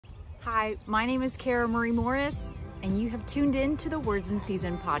Hi, my name is Kara Marie Morris, and you have tuned in to the Words in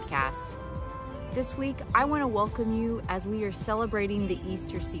Season podcast. This week, I want to welcome you as we are celebrating the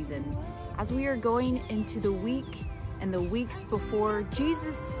Easter season, as we are going into the week and the weeks before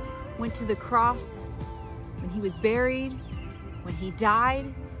Jesus went to the cross, when he was buried, when he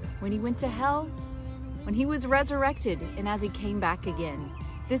died, when he went to hell, when he was resurrected, and as he came back again.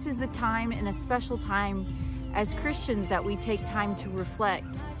 This is the time, and a special time as Christians, that we take time to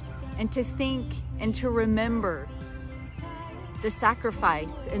reflect and to think and to remember the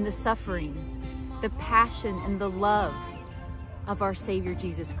sacrifice and the suffering, the passion and the love of our Savior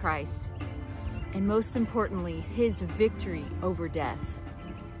Jesus Christ, and most importantly, his victory over death.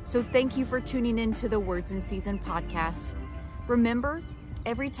 So thank you for tuning in to the Words in Season podcast. Remember,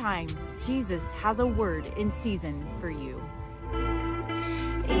 every time Jesus has a word in season for you.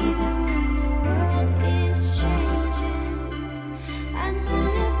 Even when the world is changing, I know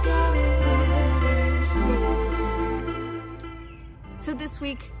you've got a word in season. So this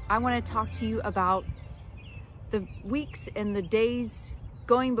week, I want to talk to you about the weeks and the days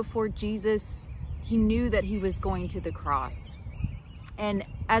going before Jesus. He knew that he was going to the cross. And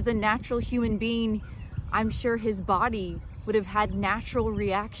as a natural human being, I'm sure his body would have had natural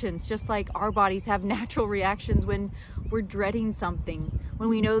reactions, just like our bodies have natural reactions when we're dreading something, when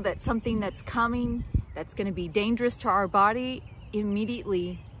we know that something that's coming, that's going to be dangerous to our body.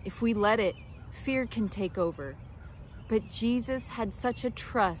 Immediately, if we let it, fear can take over. But Jesus had such a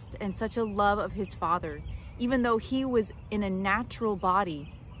trust and such a love of his Father. Even though he was in a natural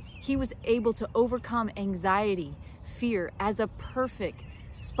body, he was able to overcome anxiety, fear, as a perfect,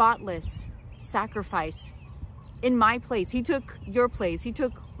 spotless sacrifice. In my place, he took your place, he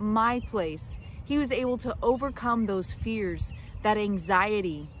took my place. He was able to overcome those fears, that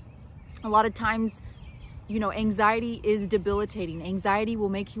anxiety. A lot of times, anxiety is debilitating. Anxiety will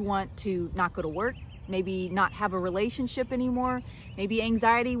make you want to not go to work, maybe not have a relationship anymore. Maybe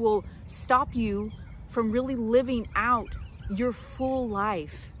anxiety will stop you from really living out your full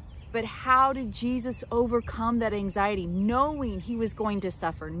life. But how did Jesus overcome that anxiety, knowing he was going to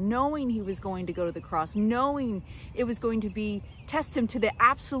suffer, knowing he was going to go to the cross, knowing it was going to test him to the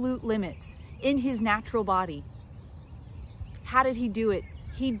absolute limits in his natural body? How did he do it?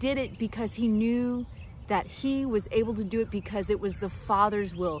 He did it because he knew that he was able to do it because it was the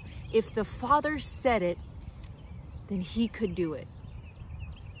Father's will. If the Father said it, then he could do it.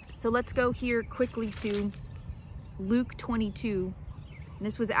 So let's go here quickly to Luke 22. And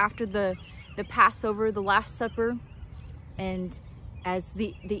this was after the Passover, the Last Supper. And as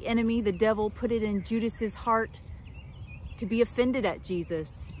the enemy, the devil, put it in Judas's heart to be offended at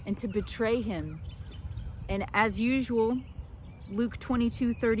Jesus and to betray him. And as usual, Luke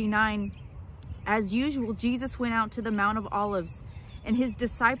 22:39, as usual, Jesus went out to the Mount of Olives, and his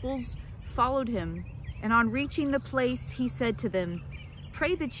disciples followed him. And on reaching the place, he said to them,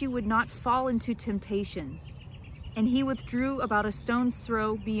 "Pray that you would not fall into temptation." And he withdrew about a stone's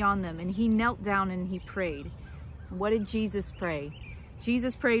throw beyond them, and he knelt down and he prayed. What did Jesus pray?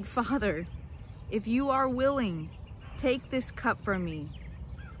 Jesus prayed, "Father, if you are willing, take this cup from me.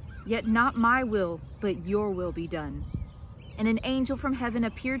 Yet not my will, but your will be done." And an angel from heaven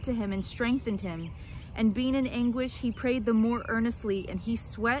appeared to him and strengthened him. And being in anguish, he prayed the more earnestly, and he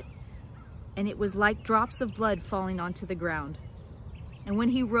sweat, and it was like drops of blood falling onto the ground. And when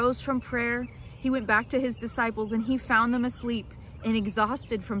he rose from prayer, he went back to his disciples, and he found them asleep and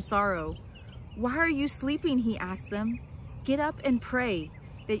exhausted from sorrow. "Why are you sleeping?" he asked them. "Get up and pray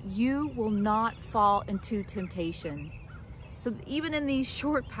that you will not fall into temptation." So even in these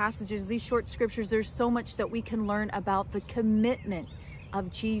short passages, these short scriptures, there's so much that we can learn about the commitment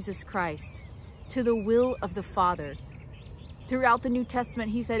of Jesus Christ to the will of the Father. Throughout the New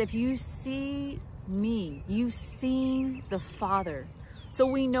Testament, he said, if you see me, you've seen the Father. So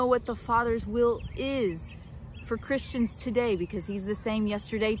we know what the Father's will is for Christians today, because he's the same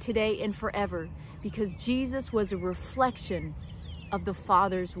yesterday, today, and forever. Because Jesus was a reflection of the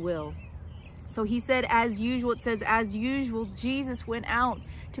Father's will. So he said, as usual, it says, as usual, Jesus went out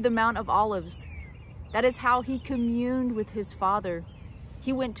to the Mount of Olives. That is how he communed with his Father.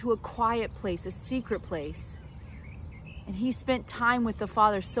 He went to a quiet place, a secret place. And he spent time with the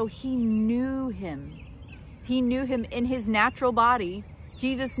Father, so he knew him. He knew him in his natural body.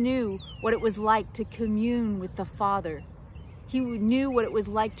 Jesus knew what it was like to commune with the Father. He knew what it was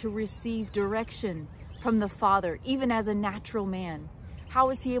like to receive direction from the Father, even as a natural man. How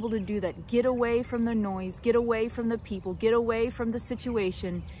was he able to do that? Get away from the noise, get away from the people, get away from the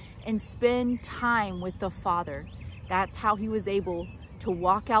situation, and spend time with the Father. That's how he was able to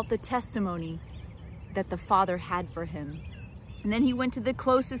walk out the testimony that the Father had for him. And then he went to the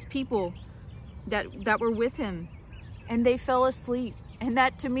closest people that were with him, and they fell asleep. And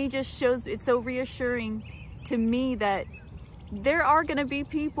that to me just shows, it's so reassuring to me that there are going to be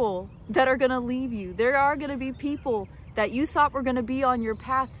people that are going to leave you. There are going to be people that you thought were going to be on your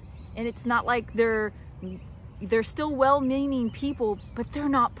path, and it's not like they're still well-meaning people, but they're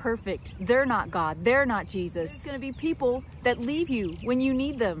not perfect. They're not God. They're not Jesus. There's going to be people that leave you when you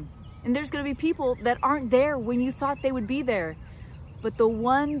need them. And there's going to be people that aren't there when you thought they would be there. But the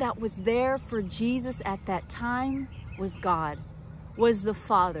one that was there for Jesus at that time was God, was the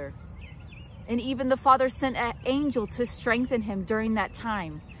Father. And even the Father sent an angel to strengthen him during that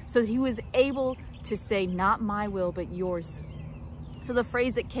time, so that he was able to say, not my will, but yours. So the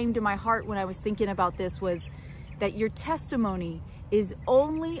phrase that came to my heart when I was thinking about this was that your testimony is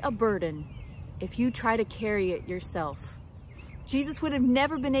only a burden if you try to carry it yourself. Jesus would have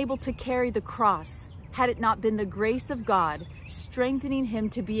never been able to carry the cross had it not been the grace of God strengthening him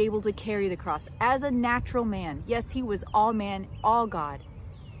to be able to carry the cross as a natural man. Yes, he was all man, all God.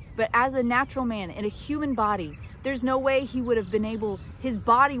 But as a natural man in a human body, there's no way he would have been able, his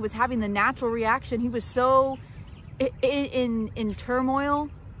body was having the natural reaction. He was so in turmoil.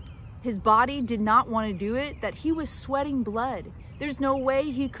 His body did not want to do it, that he was sweating blood. There's no way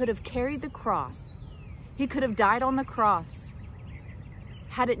he could have carried the cross. He could have died on the cross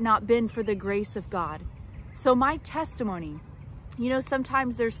had it not been for the grace of God. So my testimony, you know,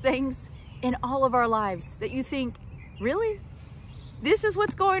 sometimes there's things in all of our lives that you think, really? This is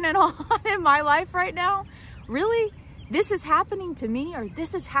what's going on in my life right now? Really? This is happening to me, or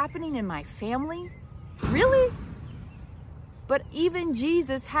this is happening in my family? Really? But even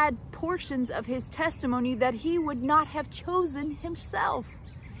Jesus had portions of his testimony that he would not have chosen himself.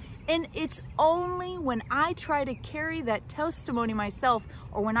 And it's only when I try to carry that testimony myself,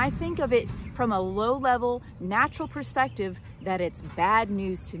 or when I think of it from a low-level, natural perspective, that it's bad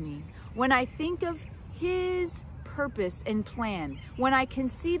news to me. When I think of his purpose and plan, when I can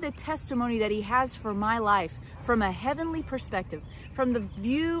see the testimony that he has for my life from a heavenly perspective, from the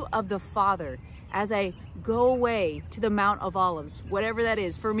view of the Father, as I go away to the Mount of Olives, whatever that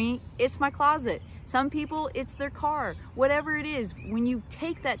is. For me, it's my closet. Some people, it's their car. Whatever it is, when you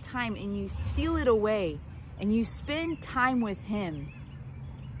take that time and you steal it away and you spend time with him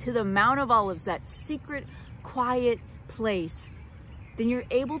to the Mount of Olives, that secret, quiet place, then you're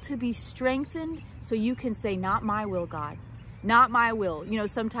able to be strengthened so you can say, not my will, God, not my will. You know,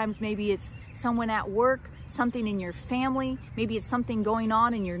 sometimes maybe it's someone at work, something in your family, maybe it's something going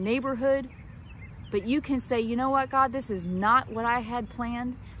on in your neighborhood. But you can say, you know what, God, this is not what I had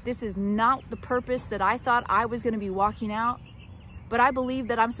planned. This is not the purpose that I thought I was going to be walking out. But I believe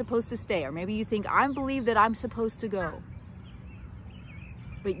that I'm supposed to stay. Or maybe you think, I believe that I'm supposed to go.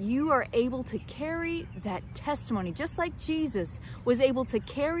 But you are able to carry that testimony, just like Jesus was able to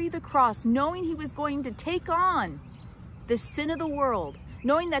carry the cross, knowing he was going to take on the sin of the world,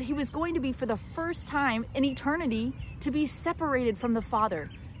 knowing that he was going to be, for the first time in eternity, to be separated from the Father.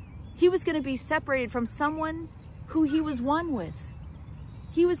 He was going to be separated from someone who he was one with.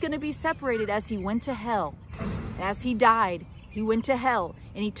 He was going to be separated as he went to hell. As he died, he went to hell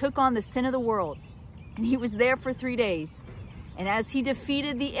and he took on the sin of the world. And he was there for 3 days. And as he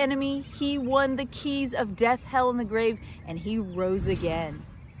defeated the enemy, he won the keys of death, hell, and the grave, and he rose again.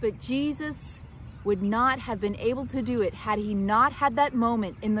 But Jesus would not have been able to do it had he not had that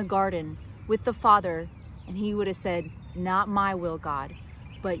moment in the garden with the Father. And he would have said, not my will, God,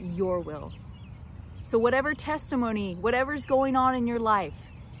 but your will. So whatever testimony, whatever's going on in your life,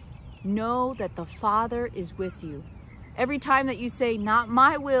 know that the Father is with you. Every time that you say, not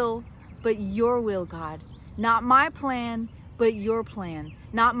my will, but your will, God. Not my plan, but your plan.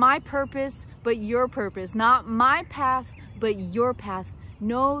 Not my purpose, but your purpose. Not my path, but your path.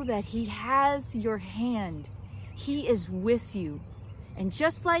 Know that he has your hand. He is with you. And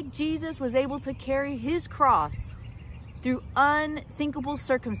just like Jesus was able to carry his cross through unthinkable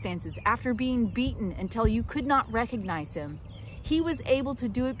circumstances, after being beaten until you could not recognize him, he was able to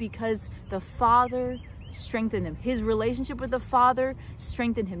do it because the Father strengthened him. His relationship with the Father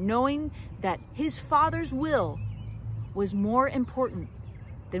strengthened him, knowing that his Father's will was more important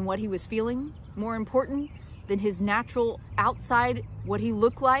than what he was feeling, more important than his natural outside, what he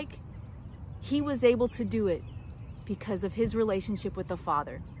looked like. He was able to do it because of his relationship with the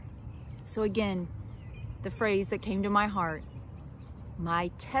Father. So again, the phrase that came to my heart,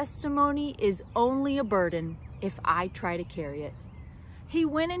 my testimony is only a burden if I try to carry it. He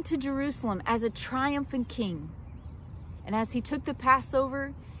went into Jerusalem as a triumphant king. And as he took the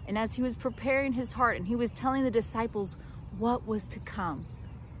Passover, and as he was preparing his heart, and he was telling the disciples what was to come,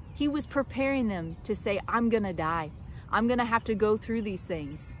 he was preparing them to say, I'm gonna die. I'm going to have to go through these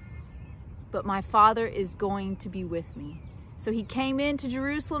things, but my Father is going to be with me. So he came into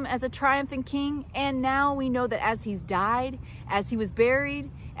Jerusalem as a triumphant king, and now we know that as he's died, as he was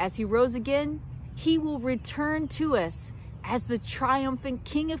buried, as he rose again, he will return to us as the triumphant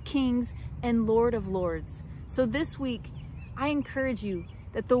King of Kings and Lord of Lords. So this week, I encourage you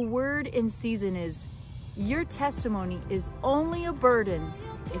that the word in season is, your testimony is only a burden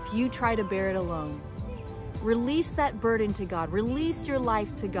if you try to bear it alone. Release that burden to God. Release your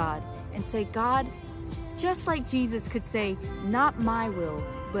life to God and say, God, just like Jesus could say, not my will,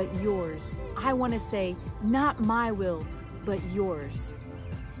 but yours. I want to say, not my will, but yours.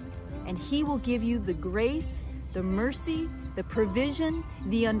 And he will give you the grace, the mercy, the provision,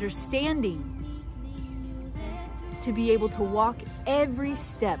 the understanding to be able to walk every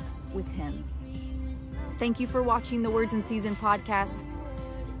step with him. Thank you for watching the Words in Season podcast.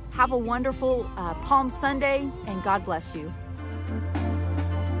 Have a wonderful Palm Sunday, and God bless you.